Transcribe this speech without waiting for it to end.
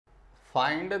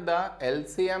Find the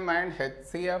LCM and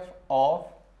HCF of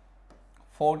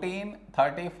 14,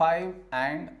 35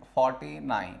 and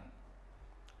 49.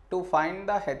 To find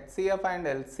the HCF and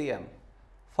LCM,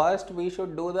 first we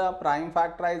should do the prime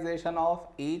factorization of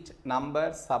each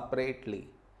number separately,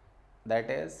 that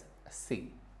is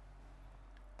C.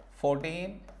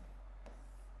 14,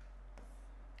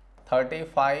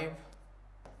 35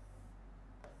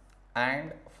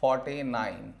 and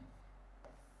 49.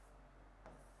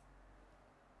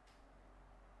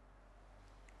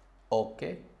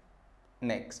 Okay,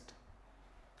 next.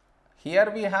 Here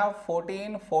we have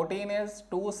 14, 14 is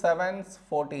 2 7s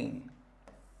 14.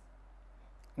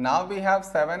 Now we have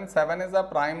 7, 7 is a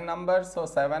prime number, so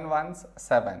 7 ones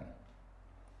 7.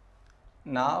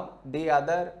 Now the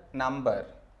other number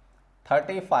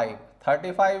 35,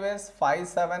 35 is 5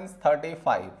 7s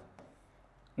 35.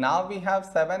 Now we have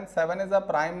 7, 7 is a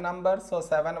prime number, so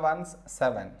 7 ones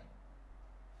 7.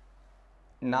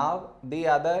 Now the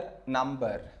other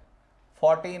number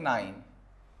 49.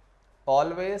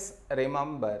 Always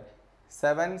remember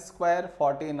 7 square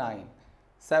 49.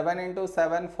 7 into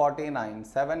 7 49.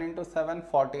 7 into 7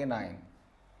 49.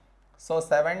 So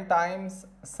 7 times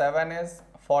 7 is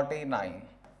 49.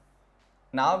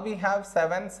 Now we have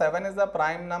 7. 7 is a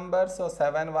prime number, so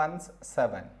 7 ones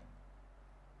 7.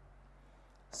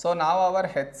 So now our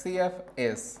HCF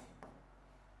is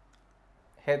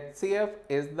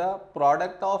the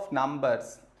product of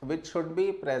numbers which should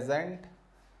be present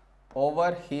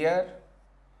over here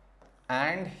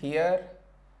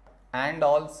and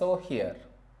also here.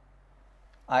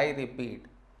 I repeat,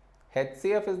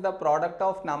 HCF is the product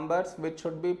of numbers which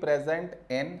should be present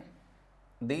in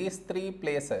these three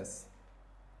places,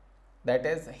 that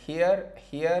is here,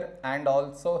 here and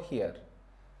also here.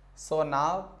 So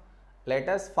now let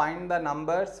us find the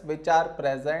numbers which are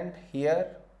present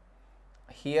here,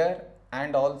 here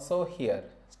and also here,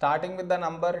 starting with the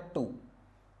number 2.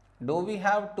 Do we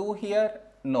have 2 here?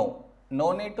 No.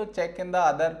 No need to check in the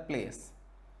other place.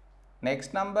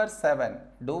 Next number 7.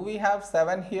 Do we have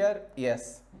 7 here?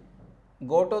 Yes.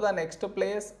 Go to the next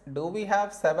place. Do we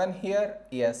have 7 here?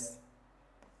 Yes.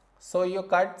 So you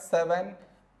cut 7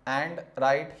 and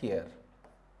write here.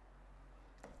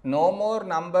 No more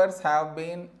numbers have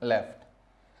been left.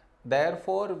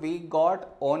 Therefore, we got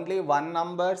only one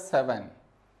number 7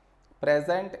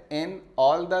 present in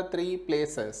all the three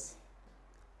places.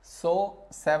 So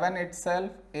 7 itself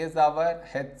is our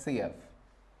HCF.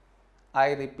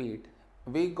 I repeat,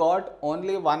 we got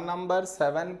only one number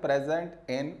 7 present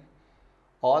in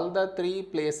all the three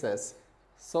places.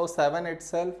 So 7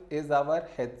 itself is our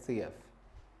HCF.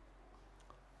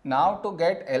 Now to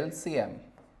get LCM,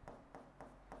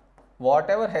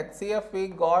 whatever HCF we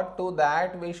got, to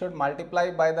that we should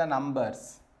multiply by the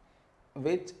numbers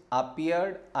which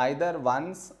appeared either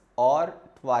once or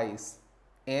twice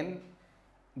in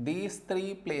these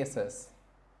three places.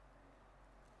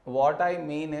 What I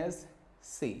mean is,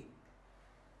 see,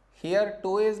 here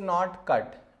 2 is not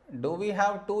cut. Do we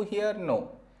have 2 here?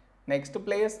 No. Next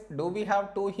place, do we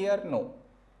have 2 here? No.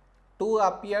 2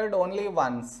 appeared only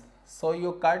once, so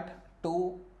you cut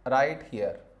 2 right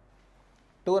here.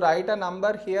 To write a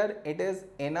number here, it is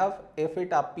enough if it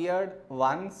appeared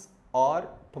once or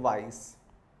twice.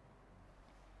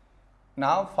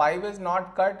 Now 5 is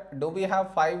not cut. Do we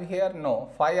have 5 here? No.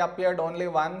 5 appeared only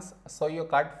once, so you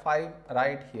cut 5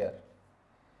 right here.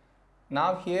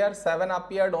 Now here 7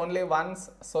 appeared only once,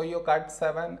 so you cut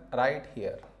 7 right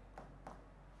here.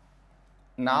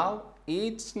 Now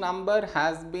each number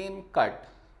has been cut.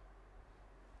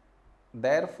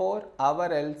 Therefore our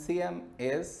LCM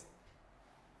is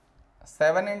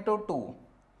 7 into 2,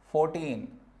 14,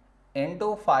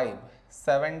 into 5,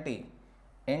 70,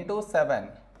 into 7,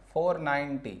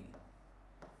 490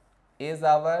 is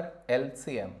our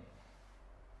LCM.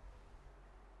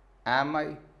 Am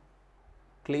I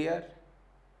clear?